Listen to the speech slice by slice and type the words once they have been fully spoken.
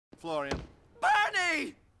Florian.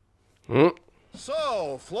 Bernie!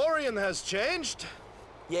 So, Florian has changed?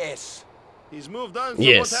 Yes. He's moved on, so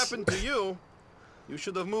Yes. what happened to you? You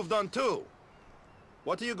should have moved on too.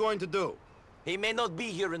 What are you going to do? He may not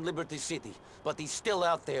be here in Liberty City, but he's still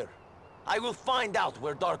out there. I will find out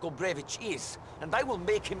where Darko Brevich is, and I will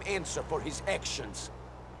make him answer for his actions.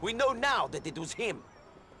 We know now that it was him.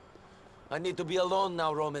 I need to be alone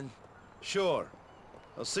now, Roman. Sure.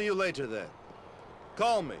 I'll see you later then.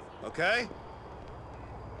 Call me, okay?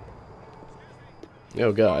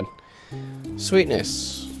 Oh god.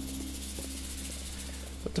 Sweetness.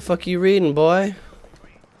 What the fuck are you reading, boy?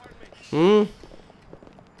 I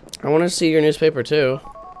want to see your newspaper too.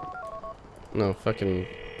 No, fucking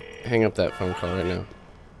hang up that phone call right now.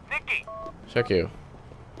 Vicky. Check you.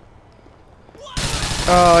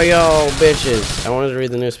 Oh, yo, bitches. I wanted to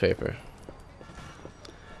read the newspaper.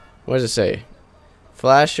 What does it say?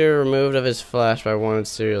 Flasher removed of his flash by wanted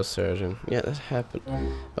serial surgeon. Yeah, that happened.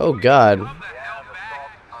 Oh, God.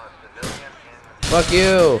 Fuck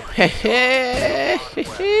you.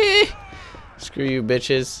 Screw you,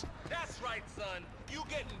 bitches. That's right, son. You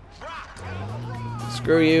getting dropped.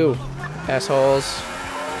 Screw you, assholes.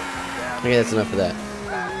 Okay, that's enough of that.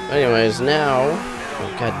 Anyways, now...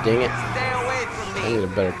 Oh, god dang it. I need a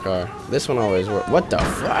better car. This one always works. What the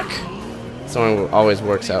fuck? This one always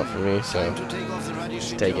works out for me, so...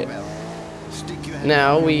 take it.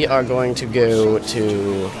 Now we are going to go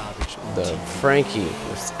to the Frankie,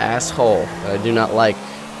 this asshole that I do not like.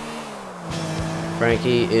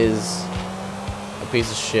 Frankie is a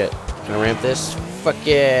piece of shit. Can I ramp this? Fuck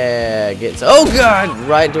yeah! Oh god!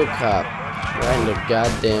 Right into a cop. Right into a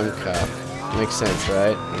goddamn cop. Makes sense,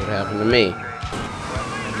 right? What happened to me?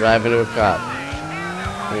 Drive into a cop.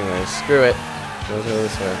 Anyway, screw it. Go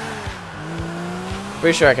this way.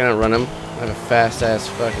 Pretty sure I can outrun him. I have a fast ass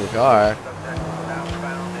fucking car.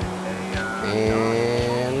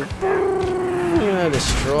 And I'm gonna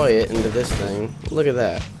destroy it into this thing. Look at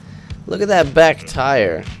that. Look at that back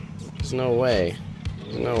tire. There's no way.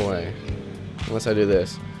 There's no way. Unless I do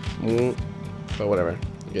this. But whatever.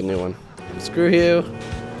 Get a new one. Screw you.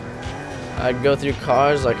 I go through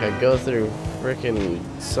cars like I go through frickin'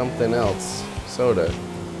 something else. Soda.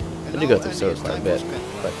 I do go through soda quite a bit.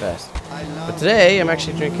 Quite fast. But today I'm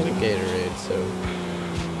actually drinking a Gatorade, so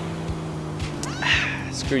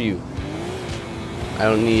screw you. I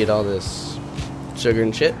don't need all this sugar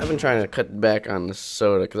and shit. I've been trying to cut back on the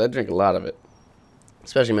soda because I drink a lot of it,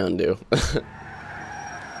 especially Mountain Dew.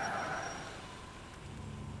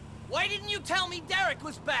 Why didn't you tell me Derek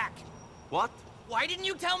was back? What? Why didn't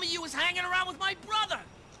you tell me you was hanging around with my brother?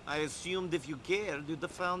 I assumed if you cared, you'd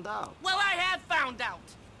have found out. Well, I have found out.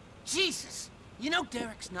 Jesus. You know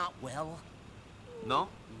Derek's not well? No?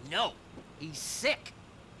 No. He's sick.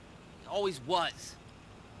 He always was.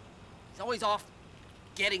 He's always off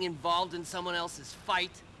getting involved in someone else's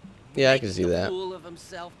fight. Yeah, I can see that. Making a fool of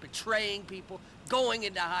himself, betraying people, going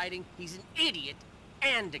into hiding. He's an idiot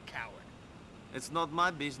and a coward. It's not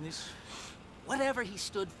my business. Whatever he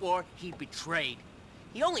stood for, he betrayed.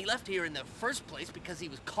 He only left here in the first place because he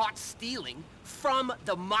was caught stealing from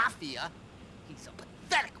the Mafia. He's a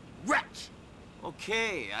pathetic wretch.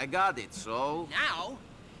 Okay, I got it, so... Now,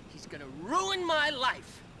 he's gonna ruin my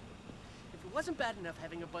life. If it wasn't bad enough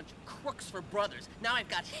having a bunch of crooks for brothers, now I've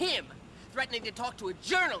got him threatening to talk to a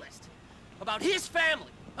journalist about his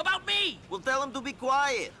family, about me. Well, tell him to be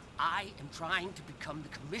quiet. I am trying to become the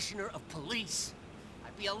commissioner of police.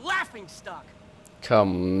 I'd be a laughingstock.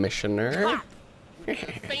 Commissioner? Cop. A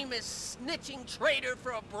famous snitching traitor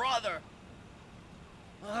for a brother.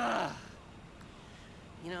 Ugh.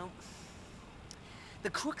 You know,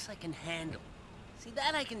 the crooks I can handle. See,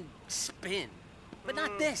 that I can spin. But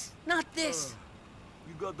not this. Not this.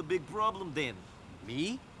 You got the big problem then.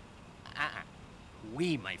 Me?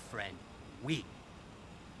 We, my friend. We.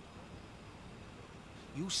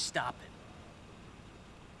 You stop it.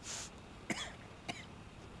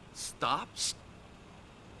 Stop?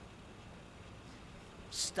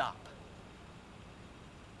 Stop.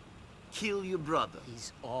 Kill your brother.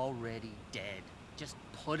 He's already dead. Just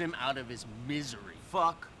put him out of his misery.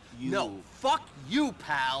 Fuck you. No, fuck you,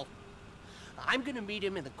 pal. I'm gonna meet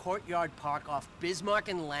him in the Courtyard Park off Bismarck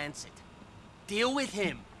and Lancet. Deal with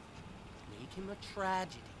him. Make him a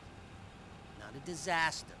tragedy, not a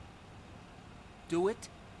disaster. Do it,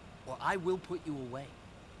 or I will put you away.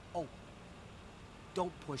 Oh,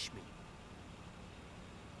 don't push me.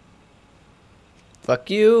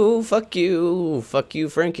 Fuck you, fuck you, fuck you,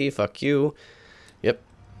 Frankie, fuck you. Yep.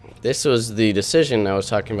 This was the decision I was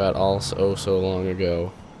talking about also so long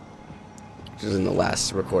ago. Which was in the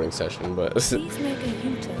last recording session, but... Please make a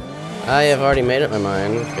U-turn. I have already made up my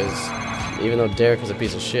mind, because even though Derek is a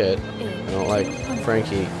piece of shit, I don't like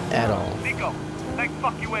Frankie at all. Nico, thanks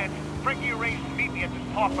fuck you, Ed. Frankie arranged to meet me at this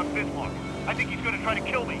park on Bismarck. I think he's gonna try to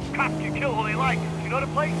kill me. Cops can kill who they like. You know the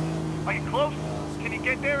place? Are you close? Can you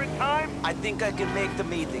get there in time? I think I can make the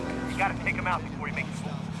meeting. You gotta take him out before he makes a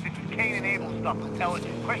move. This is Cain and Abel stuff, I'm telling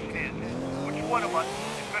you. Question is, which one of us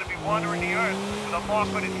is gonna be wandering the earth with a mark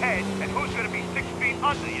on his head, and who's gonna be 6 feet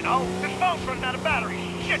under, you know? This phone's running out of battery.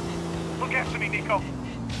 Shit! Look after me, Nico.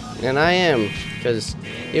 And I am, because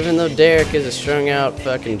even though Derek is a strung out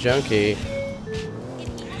fucking junkie,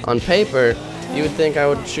 on paper, you would think I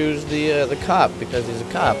would choose the cop because he's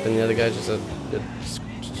a cop, and the other guy's just a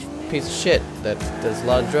piece of shit that does a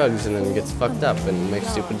lot of drugs and then gets fucked up and makes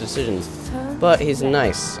stupid decisions. But he's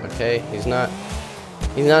nice, okay? He's not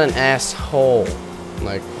an asshole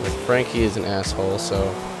like Frankie is an asshole. So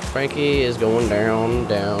Frankie is going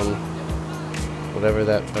down, whatever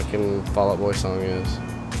that fucking Fall Out Boy song is.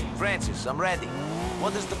 Francis, I'm ready.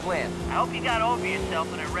 What is the plan? I hope you got over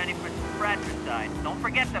yourself and are ready for some fratricide. Don't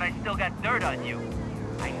forget that I still got dirt on you.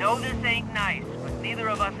 I know this ain't nice, but neither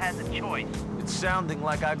of us has a choice. It's sounding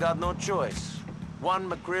like I got no choice. One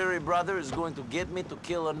McCreary brother is going to get me to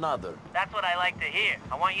kill another. That's what I like to hear.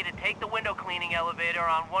 I want you to take the window cleaning elevator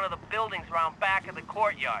on one of the buildings around back of the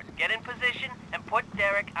courtyard. Get in position and put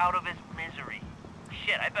Derek out of his misery.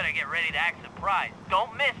 Shit, I better get ready to act surprised.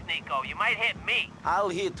 Don't miss, Nico. You might hit me. I'll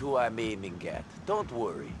hit who I'm aiming at. Don't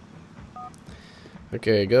worry.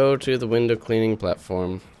 Okay, go to the window cleaning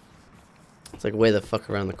platform. It's like way the fuck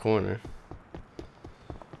around the corner.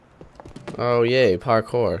 Oh yay,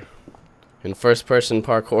 parkour. In first person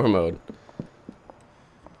parkour mode.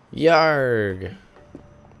 Yarg!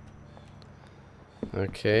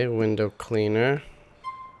 Okay, window cleaner.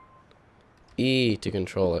 E to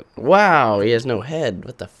control it. Wow, he has no head.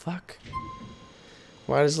 What the fuck?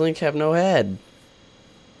 Why does Link have no head?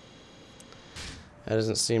 That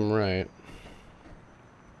doesn't seem right.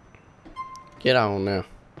 Get on now.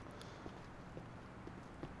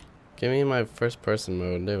 Give me my first person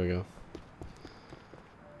mode. There we go.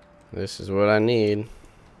 This is what I need.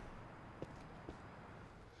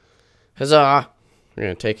 Huzzah! We're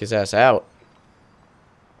gonna take his ass out.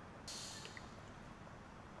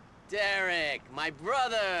 Derek, my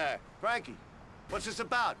brother! Frankie, what's this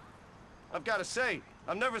about? I've got to say,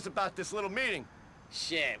 I'm nervous about this little meeting.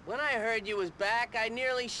 Shit, when I heard you was back, I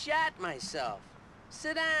nearly shat myself.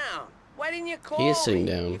 Sit down. Why didn't you call me? He is sitting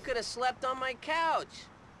down. You could have slept on my couch.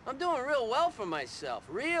 I'm doing real well for myself.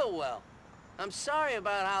 Real well. I'm sorry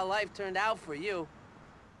about how life turned out for you.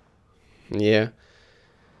 Yeah.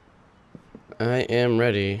 I am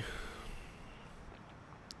ready.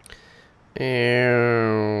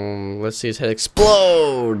 And let's see his head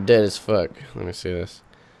explode. Dead as fuck. Let me see this.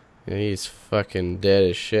 Yeah, he's fucking dead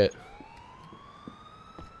as shit.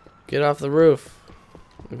 Get off the roof.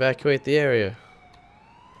 Evacuate the area.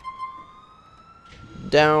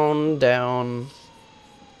 Down, down.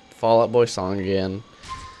 Fall Out Boy song again.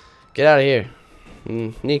 Get out of here.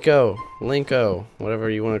 Nico, Linko, whatever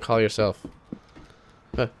you want to call yourself.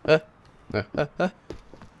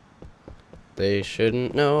 They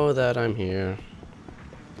shouldn't know that I'm here.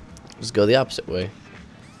 Just go the opposite way.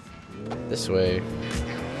 This way.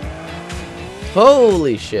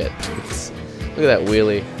 Holy shit. Look at that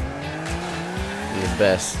wheelie. I'm the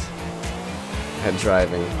best at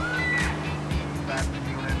driving.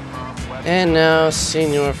 And now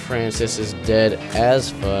Senor Francis is dead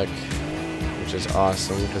as fuck. Which is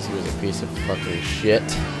awesome because he was a piece of fucking shit.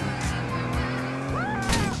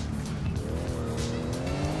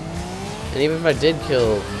 And even if I did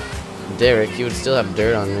kill Derek, he would still have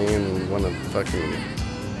dirt on me and want to fucking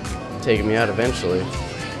take me out eventually.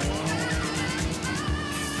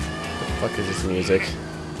 What the fuck is this music?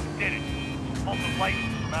 Did it. Multiple lights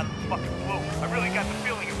from out of the fucking blue. I really got the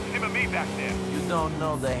feeling it was him and me back there. You don't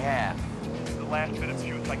know the half. The last bit of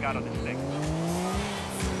truth I got on this thing.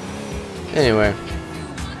 Anyway,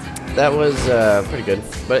 that was pretty good.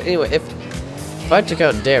 But anyway, if I took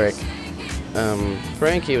out Derek,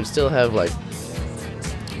 Frankie would still have like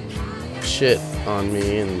shit on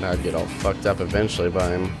me, and I'd get all fucked up eventually by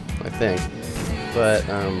him, I think. But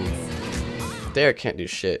Derek can't do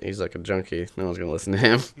shit. He's like a junkie. No one's gonna listen to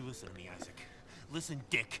him. You listen to me, Isaac. Listen,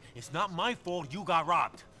 Dick. It's not my fault you got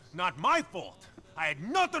robbed. Not my fault. I had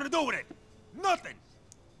nothing to do with it. Nothing.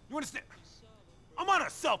 You understand? I'm on a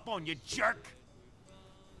cell phone, you jerk.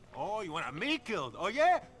 Oh, you want me killed? Oh,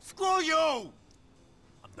 yeah? Screw you!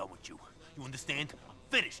 I'm done with you. You understand? I'm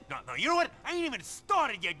finished. No, you know what? I ain't even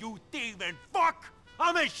started yet, you thieving fuck!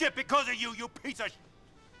 I'm in shit because of you, you piece of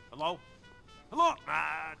Hello? Hello?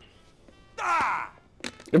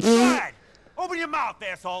 Dad! Open your mouth,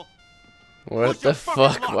 asshole! What Push the your fucking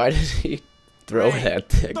fuck? luck. Why did he throw it Hey, at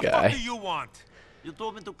the What the guy? fuck do you want? You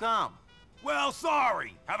told me to come. Well,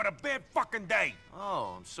 sorry. Having a bad fucking day.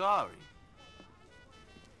 Oh, I'm sorry.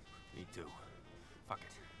 Me too. Fuck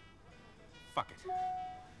it. Fuck it.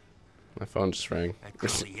 My phone just rang. That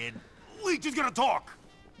curly head leech is gonna talk.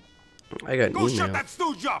 I got an Go shut email. that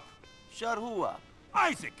stooge up. Shut who up?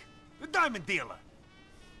 Isaac, the diamond dealer.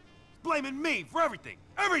 Blaming me for everything.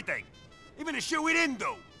 Everything. Even the shit we didn't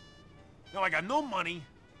do. Now I got no money,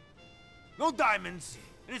 no diamonds,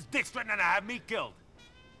 and his dick's threatening to have me killed.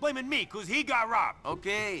 Blaming me because he got robbed.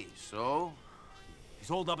 Okay, so? He's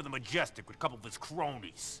holed up in the Majestic with a couple of his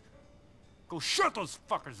cronies. Go shut those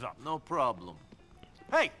fuckers up. No problem.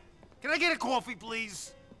 Hey, can I get a coffee,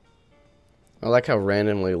 please? I like how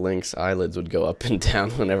randomly Link's eyelids would go up and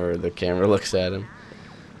down whenever the camera looks at him.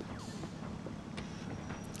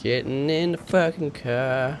 Getting in the fucking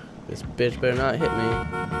car. This bitch better not hit me.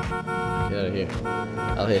 Get out of here.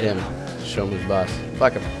 I'll hit him. Show him who's boss.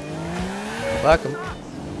 Fuck him. Fuck him.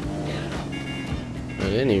 But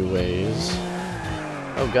anyways.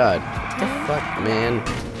 Oh god. What the fuck, man?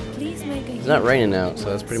 It's not raining out, so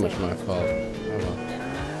that's pretty much my fault. Oh well.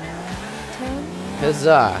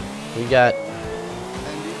 Huzzah! We got...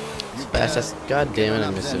 Fast as... God damn it,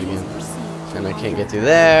 I missed it again. And I can't get through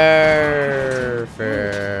there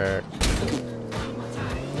for...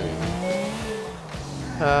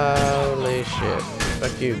 Holy shit.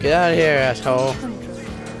 Fuck you. Get out of here, asshole.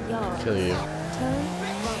 Kill you.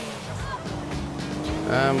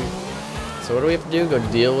 So what do we have to do? Go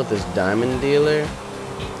deal with this diamond dealer?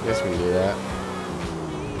 I guess we can do that.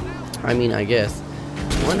 I mean, I guess.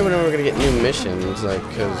 I wonder when we're gonna get new missions, like,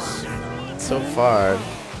 cause so far,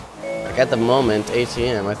 like at the moment,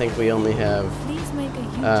 ATM, I think we only have,